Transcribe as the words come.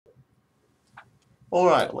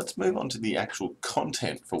Alright, let's move on to the actual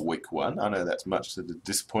content for week one. I know that's much to the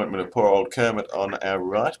disappointment of poor old Kermit on our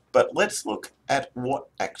right, but let's look at what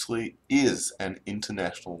actually is an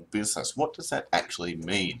international business. What does that actually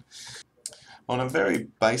mean? On a very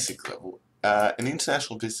basic level, an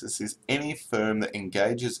international business is any firm that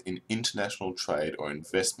engages in international trade or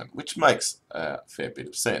investment, which makes a fair bit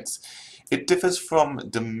of sense. It differs from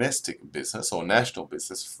domestic business or national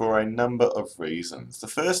business for a number of reasons. The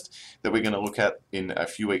first that we're going to look at in a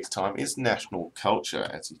few weeks' time is national culture,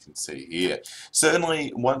 as you can see here.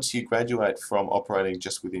 Certainly, once you graduate from operating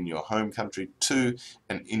just within your home country to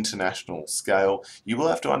an international scale, you will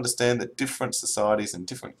have to understand that different societies and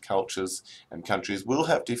different cultures and countries will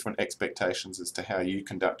have different expectations as to how you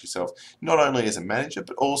conduct yourself, not only as a manager,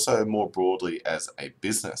 but also more broadly as a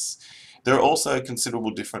business. There are also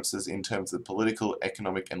considerable differences in terms of political,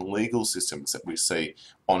 economic and legal systems that we see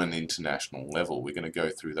on an international level. We're going to go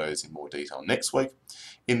through those in more detail next week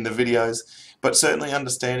in the videos, but certainly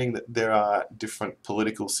understanding that there are different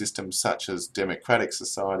political systems such as democratic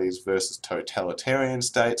societies versus totalitarian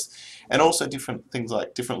states, and also different things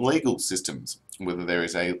like different legal systems, whether there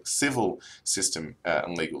is a civil system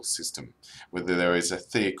and legal system, whether there is a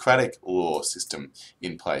theocratic law system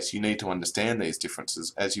in place. You need to understand these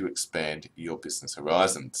differences as you expand your business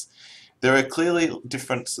horizons. There are clearly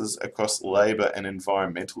differences across labour and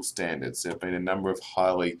environmental standards. There have been a number of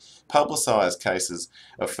highly publicised cases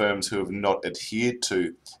of firms who have not adhered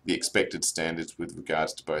to the expected standards with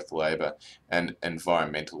regards to both labour and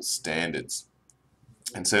environmental standards.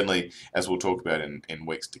 And certainly, as we'll talk about in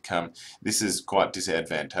weeks to come, this is quite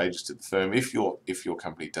disadvantageous to the firm if your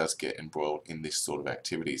company does get embroiled in this sort of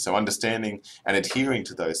activity. So understanding and adhering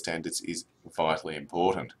to those standards is vitally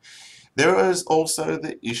important. There is also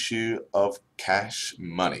the issue of cash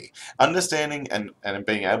money. Understanding and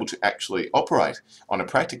being able to actually operate on a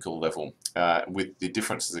practical level with the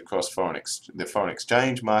differences across the foreign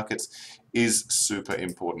exchange markets is super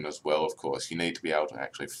important as well, of course. You need to be able to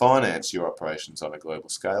actually finance your operations on a global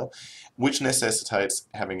scale, which necessitates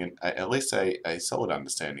having at least a solid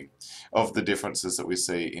understanding of the differences that we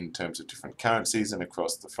see in terms of different currencies and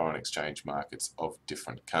across the foreign exchange markets of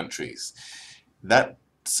different countries. That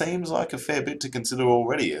seems like a fair bit to consider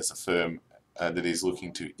already as a firm that is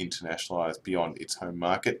looking to internationalize beyond its home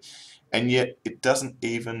market, and yet it doesn't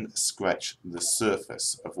even scratch the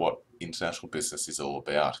surface of what international business is all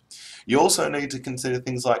about. You also need to consider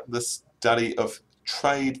things like the study of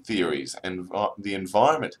trade theories and the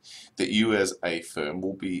environment that you as a firm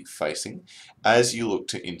will be facing as you look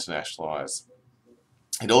to internationalize.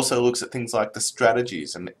 It also looks at things like the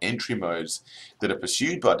strategies and the entry modes that are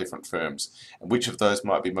pursued by different firms, and which of those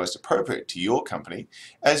might be most appropriate to your company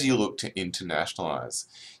as you look to internationalize.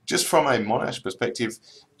 Just from a Monash perspective,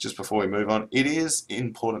 just before we move on, it is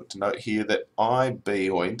important to note here that IB,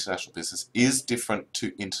 or international business, is different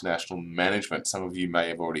to international management. Some of you may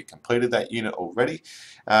have already completed that unit already.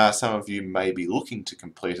 Some of you may be looking to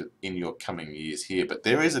complete it in your coming years here, but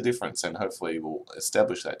there is a difference, and hopefully we'll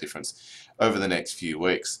establish that difference over the next few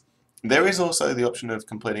weeks. There is also the option of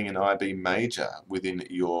completing an IB major within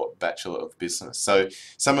your Bachelor of Business. So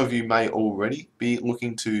some of you may already be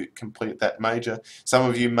looking to complete that major. Some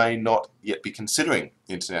of you may not yet be considering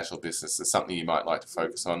international business as something you might like to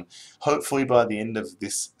focus on. Hopefully by the end of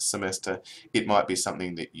this semester, it might be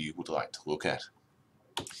something that you would like to look at.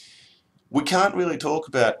 We can't really talk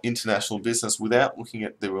about international business without looking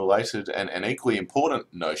at the related and equally important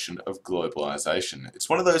notion of globalisation. It's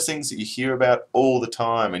one of those things that you hear about all the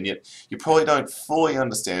time, and yet you probably don't fully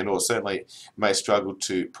understand, or certainly may struggle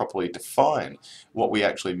to properly define what we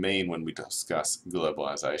actually mean when we discuss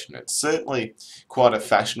globalisation. It's certainly quite a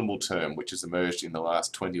fashionable term which has emerged in the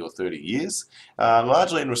last 20 or 30 years,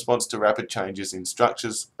 largely in response to rapid changes in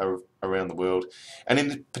structures around the world, and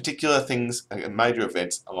in particular things, major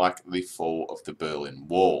events like the fall of the Berlin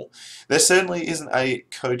Wall. There certainly isn't a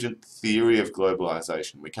cogent theory of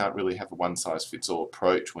globalisation. We can't really have a one-size-fits-all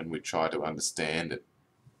approach when we try to understand it.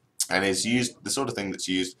 And is used the sort of thing that's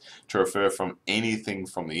used to refer from anything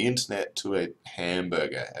from the internet to a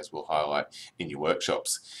hamburger, as we'll highlight in your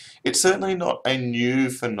workshops. It's certainly not a new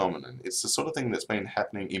phenomenon. It's the sort of thing that's been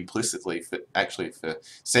happening implicitly for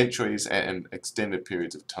centuries and extended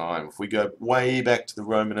periods of time. If we go way back to the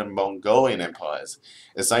Roman and Mongolian empires,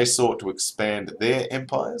 as they sought to expand their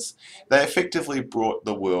empires, they effectively brought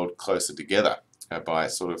the world closer together by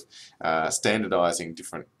sort of standardizing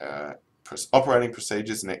different operating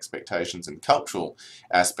procedures and expectations and cultural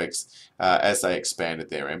aspects as they expanded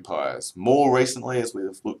their empires. More recently, as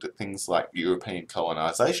we've looked at things like European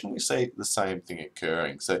colonisation, we see the same thing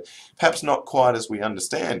occurring. So perhaps not quite as we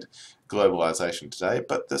understand globalisation today,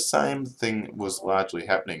 but the same thing was largely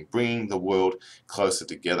happening, bringing the world closer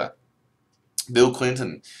together. Bill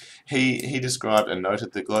Clinton, he described and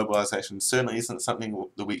noted that globalisation certainly isn't something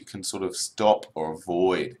that we can sort of stop or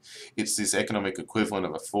avoid. It's this economic equivalent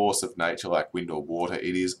of a force of nature like wind or water.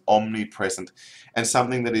 It is omnipresent and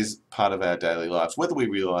something that is part of our daily lives, whether we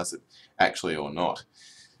realise it actually or not.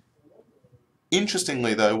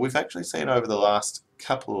 Interestingly though, we've actually seen over the last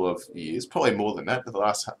couple of years, probably more than that, the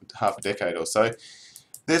last half decade or so,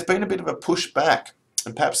 there's been a bit of a pushback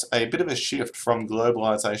and perhaps a bit of a shift from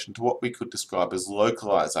globalisation to what we could describe as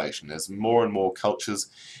localisation, as more and more cultures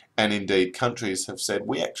and indeed countries have said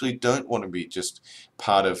we actually don't want to be just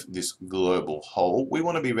part of this global whole. We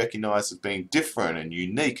want to be recognised as being different and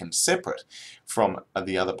unique and separate from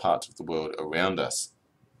the other parts of the world around us.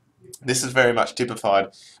 This is very much typified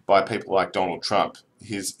by people like Donald Trump.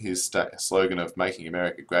 His slogan of making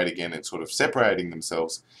America great again and sort of separating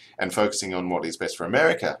themselves and focusing on what is best for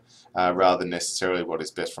America rather than necessarily what is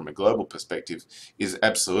best from a global perspective is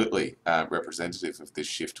absolutely representative of this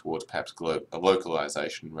shift towards perhaps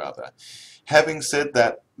localization rather. Having said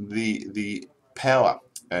that, the power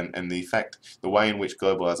and the way in which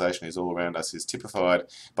globalization is all around us is typified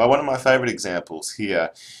by one of my favorite examples here.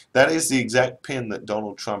 That is the exact pin that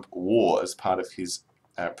Donald Trump wore as part of his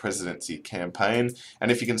presidency campaign.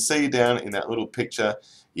 And if you can see down in that little picture,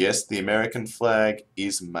 yes, the American flag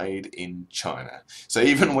is made in China. So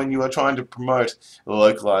even when you are trying to promote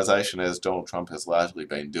localization, as Donald Trump has largely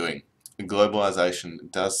been doing,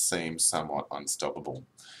 globalization does seem somewhat unstoppable.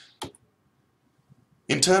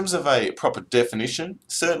 In terms of a proper definition,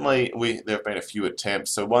 certainly there have been a few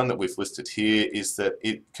attempts. So one that we've listed here is that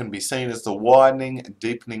it can be seen as the widening,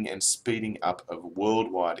 deepening and speeding up of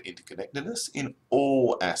worldwide interconnectedness in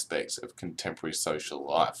all aspects of contemporary social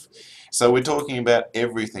life. So we're talking about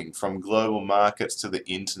everything from global markets to the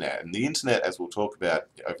internet. And the internet, as we'll talk about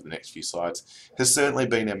over the next few slides, has certainly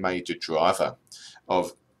been a major driver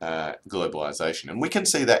of globalization. And we can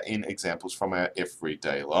see that in examples from our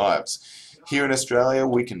everyday lives. Here in Australia,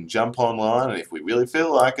 we can jump online and if we really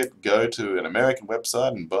feel like it, go to an American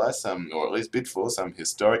website and buy some, or at least bid for some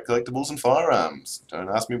historic collectibles and firearms. Don't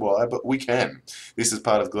ask me why, but we can. This is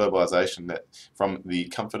part of globalization, that from the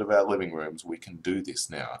comfort of our living rooms, we can do this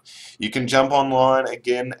now. You can jump online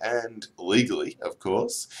again and legally, of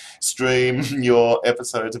course, stream your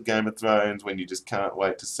episodes of Game of Thrones when you just can't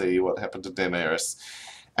wait to see what happened to Daenerys.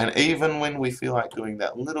 And even when we feel like doing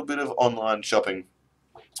that little bit of online shopping,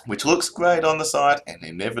 which looks great on the site and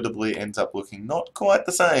inevitably ends up looking not quite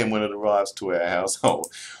the same when it arrives to our household.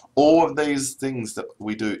 All of these things that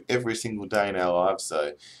we do every single day in our lives,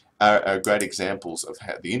 though, are great examples of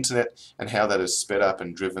how the internet and how that has sped up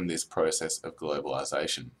and driven this process of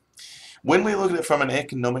globalization. When we look at it from an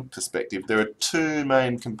economic perspective, there are two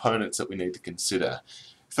main components that we need to consider.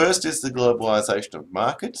 First is the globalization of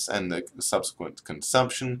markets and the subsequent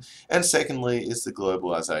consumption, and secondly is the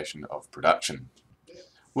globalization of production.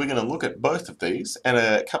 We're going to look at both of these and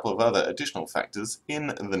a couple of other additional factors in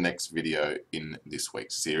the next video in this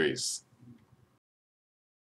week's series.